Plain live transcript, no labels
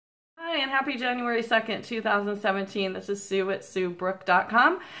and happy January 2nd, 2017. This is Sue at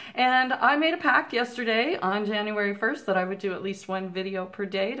SueBrooke.com, and I made a pact yesterday on January 1st that I would do at least one video per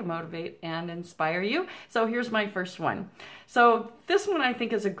day to motivate and inspire you. So here's my first one. So this one I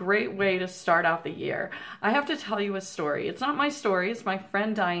think is a great way to start out the year. I have to tell you a story. It's not my story, it's my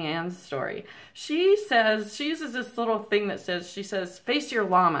friend Diane's story. She uses this little thing that says, face your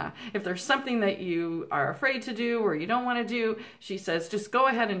llama. If there's something that you are afraid to do or you don't want to do, she says, just go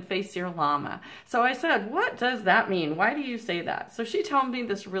ahead and face your llama. So I said, what does that mean? Why do you say that? So she told me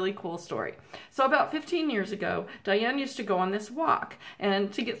this really cool story. So about 15 years ago, Diane used to go on this walk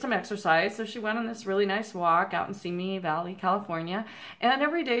and to get some exercise. So she went on this really nice walk out in Simi Valley, California, and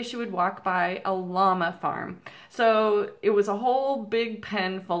every day she would walk by a llama farm. So it was a whole big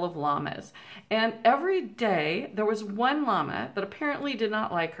pen full of llamas. And every day there was one llama that apparently did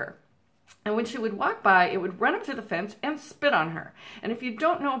not like her. And when she would walk by, it would run up to the fence and spit on her. And if you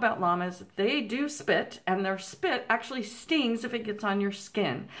don't know about llamas, they do spit, and their spit actually stings if it gets on your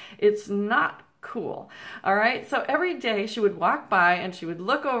skin. It's not cool. All right. So every day she would walk by and she would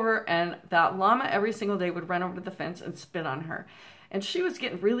look over, and that llama every single day would run over to the fence and spit on her. And she was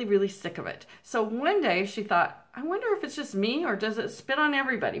getting really, really sick of it. So one day she thought, I wonder if it's just me or does it spit on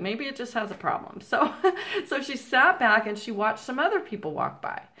everybody? Maybe it just has a problem. So she sat back and she watched some other people walk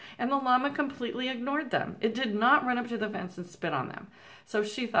by, and the llama completely ignored them. It did not run up to the fence and spit on them. So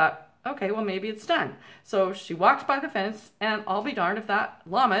she thought, okay, well, maybe it's done. So she walked by the fence, and I'll be darned if that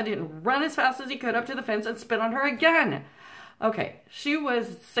llama didn't run as fast as he could up to the fence and spit on her again. Okay, she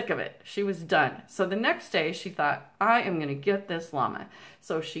was sick of it. She was done. So the next day she thought, I am going to get this llama.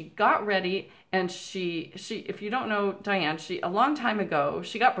 So she got ready, and she if you don't know Diane, a long time ago,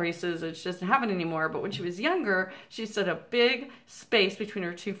 she got braces, and she doesn't have it anymore, but when she was younger, she used to have a big space between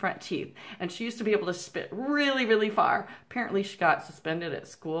her two front teeth, and she used to be able to spit really, really far. Apparently she got suspended at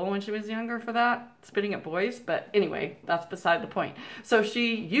school when she was younger for that, spitting at boys, but anyway, that's beside the point. So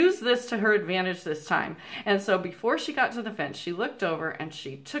she used this to her advantage this time, and so before she got to the fence, she looked over and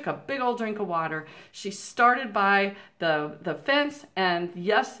she took a big old drink of water. She started by the fence, and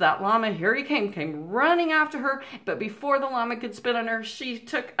yes, that llama, here he came running after her, but before the llama could spit on her, she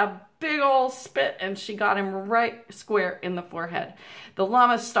took a big old spit and she got him right square in the forehead. The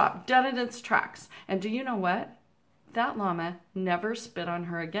llama stopped dead in its tracks, and do you know what? That llama never spit on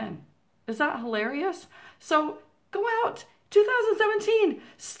her again. Is that hilarious? So go out, 2017,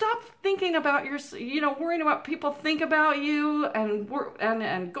 stop thinking about worrying about people think about you,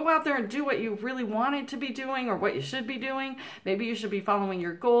 and go out there and do what you really wanted to be doing or what you should be doing. Maybe you should be following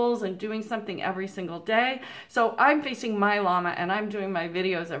your goals and doing something every single day. So I'm facing my llama, and I'm doing my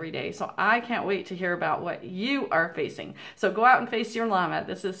videos every day. So I can't wait to hear about what you are facing. So go out and face your llama.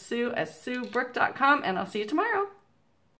 This is Sue at SueBrooke.com, and I'll see you tomorrow.